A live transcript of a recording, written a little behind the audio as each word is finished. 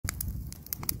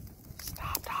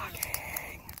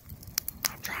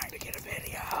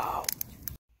video.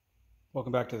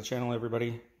 Welcome back to the channel,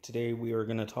 everybody. Today we are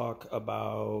going to talk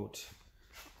about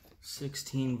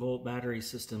 16-volt battery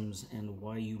systems and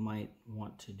why you might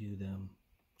want to do them.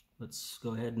 Let's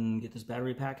go ahead and get this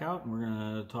battery pack out, and we're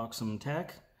going to talk some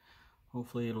tech.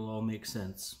 Hopefully it'll all make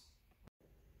sense.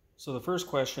 So the first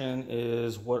question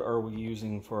is, what are we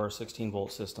using for our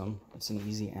 16-volt system? It's an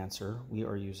easy answer. We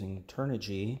are using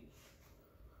Turnigy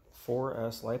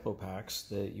 4S LiPo packs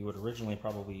that you would originally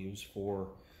probably use for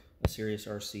a Sirius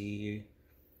RC,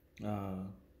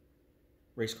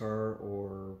 race car,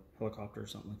 or helicopter or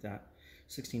something like that.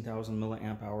 16,000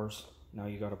 milliamp hours. Now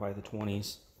you got to buy the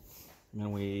 20s. And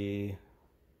then we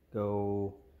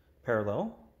go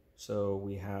parallel. So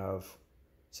we have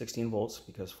 16 volts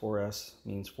because 4S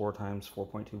means 4 times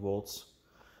 4.2 volts.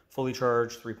 Fully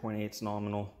charged, 3.8 is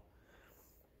nominal.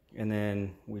 And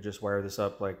then we just wire this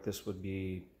up like this would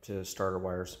be to starter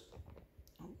wires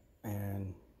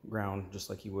and ground, just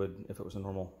like you would if it was a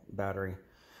normal battery.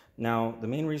 Now, the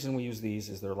main reason we use these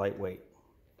is they're lightweight.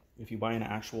 If you buy an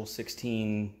actual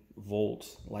 16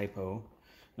 volt LiPo,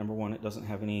 number one, it doesn't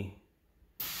have any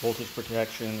voltage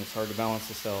protection. It's hard to balance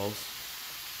the cells.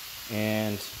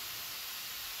 And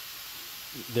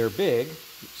they're big,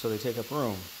 so they take up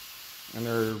room. And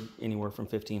they're anywhere from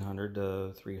 $1,500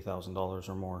 to $3,000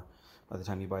 or more by the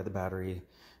time you buy the battery.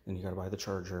 Then you got to buy the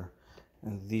charger.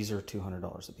 And these are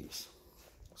 $200 a piece.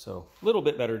 So a little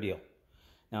bit better deal.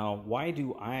 Now, why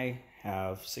do I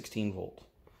have 16 volt?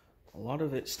 A lot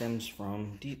of it stems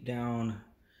from deep down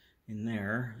in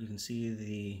there. You can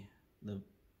see the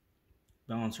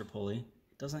balancer pulley.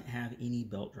 It doesn't have any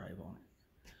belt drive on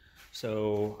it.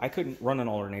 So I couldn't run an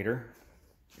alternator.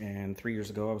 And 3 years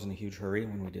ago, I was in a huge hurry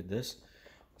when we did this.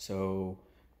 So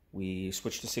we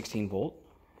switched to 16 volt,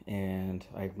 and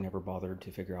I've never bothered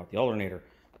to figure out the alternator.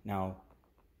 Now,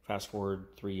 fast forward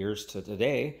 3 years to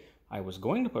today, I was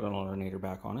going to put an alternator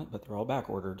back on it, but they're all back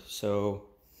ordered. So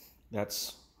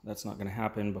that's not going to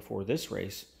happen before this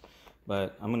race.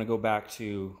 But I'm going to go back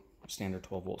to standard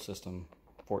 12 volt system,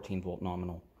 14 volt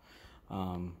nominal,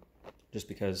 just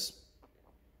because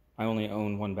I only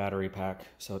own one battery pack,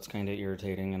 so it's kind of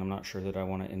irritating, and I'm not sure that I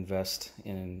want to invest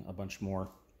in a bunch more.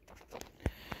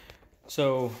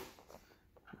 So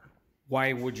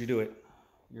why would you do it?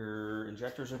 Your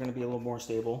injectors are going to be a little more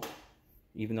stable.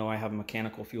 Even though I have a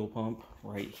mechanical fuel pump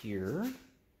right here,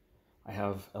 I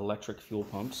have electric fuel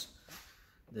pumps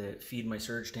that feed my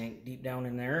surge tank deep down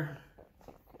in there.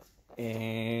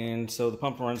 And so the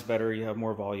pump runs better, you have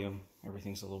more volume,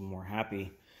 everything's a little more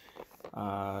happy.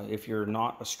 If you're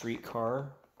not a street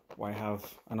car, why have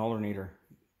an alternator?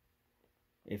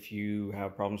 If you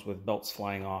have problems with belts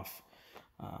flying off,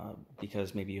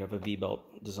 because maybe you have a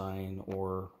V-belt design,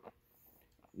 or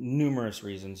numerous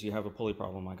reasons, you have a pulley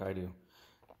problem like I do,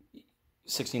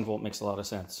 16 volt makes a lot of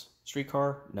sense. Street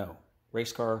car, no.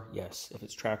 Race car, yes. If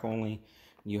it's track only,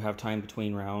 you have time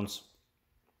between rounds.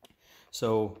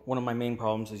 So one of my main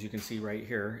problems, as you can see right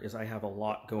here, is I have a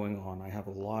lot going on. I have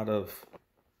a lot of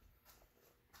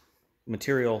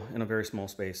material in a very small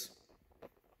space.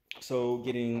 So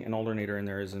getting an alternator in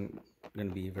there isn't going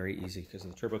to be very easy because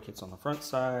the turbo kit's on the front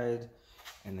side,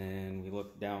 and then we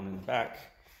look down in the back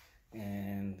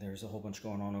and there's a whole bunch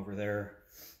going on over there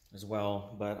as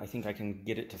well, but I think I can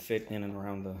get it to fit in and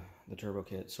around the turbo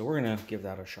kit. So we're going to give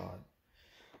that a shot.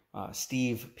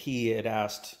 Steve P had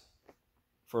asked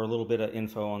for a little bit of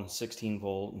info on 16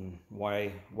 volt and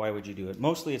why would you do it.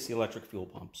 Mostly it's the electric fuel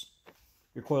pumps.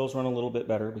 Your coils run a little bit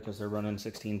better because they're running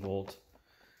 16 volt.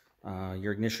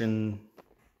 Your ignition,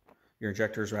 your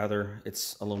injectors rather,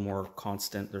 it's a little more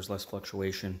constant. There's less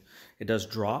fluctuation. It does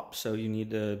drop, so you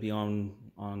need to be on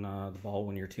the ball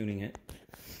when you're tuning it.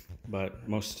 But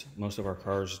most of our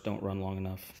cars don't run long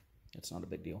enough. It's not a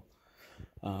big deal.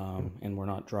 And we're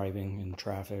not driving in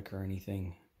traffic or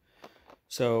anything.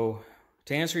 So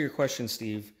to answer your question,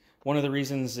 Steve, one of the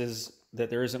reasons is that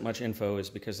there isn't much info is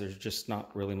because there's just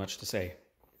not really much to say.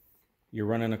 You're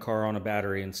running a car on a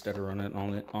battery instead of running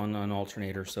it on an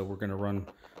alternator, so we're going to run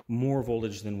more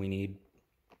voltage than we need,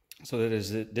 so that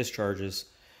as it discharges,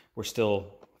 we're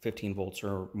still 15 volts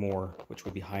or more, which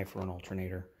would be high for an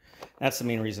alternator. That's the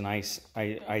main reason I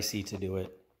see to do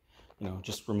it. You know,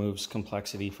 just removes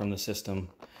complexity from the system.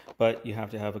 But you have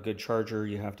to have a good charger,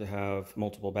 you have to have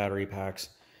multiple battery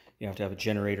packs, you have to have a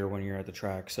generator when you're at the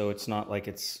track. So it's not like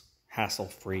it's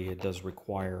hassle-free. It does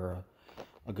require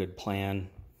a good plan.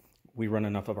 We run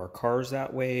enough of our cars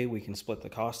that way. We can split the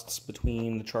costs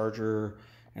between the charger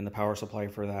and the power supply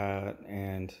for that,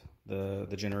 and the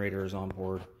generator is on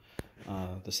board,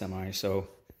 the semi. So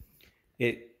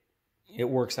it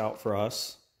works out for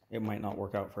us. It might not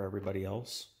work out for everybody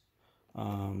else.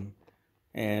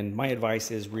 And my advice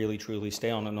is really, truly stay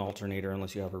on an alternator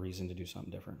unless you have a reason to do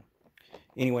something different.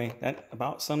 Anyway, that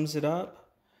about sums it up.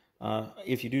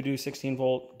 If you do 16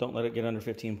 volt, don't let it get under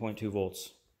 15.2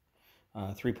 volts.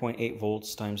 3.8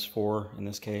 volts times 4 in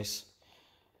this case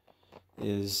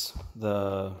is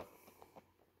the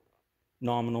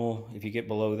nominal. If you get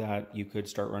below that, you could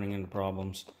start running into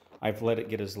problems. I've let it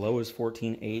get as low as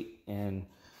 14.8, and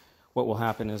what will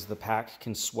happen is the pack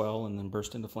can swell and then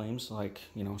burst into flames like,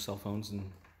 you know, cell phones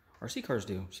and RC cars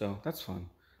do. So that's fun.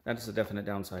 That is a definite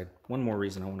downside. One more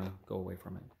reason I want to go away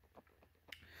from it.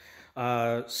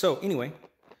 So anyway,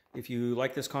 if you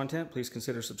like this content, please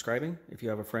consider subscribing. If you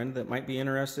have a friend that might be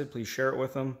interested, please share it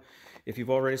with them. If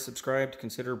you've already subscribed,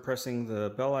 consider pressing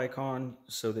the bell icon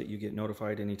so that you get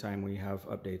notified anytime we have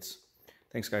updates.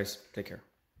 Thanks, guys. Take care.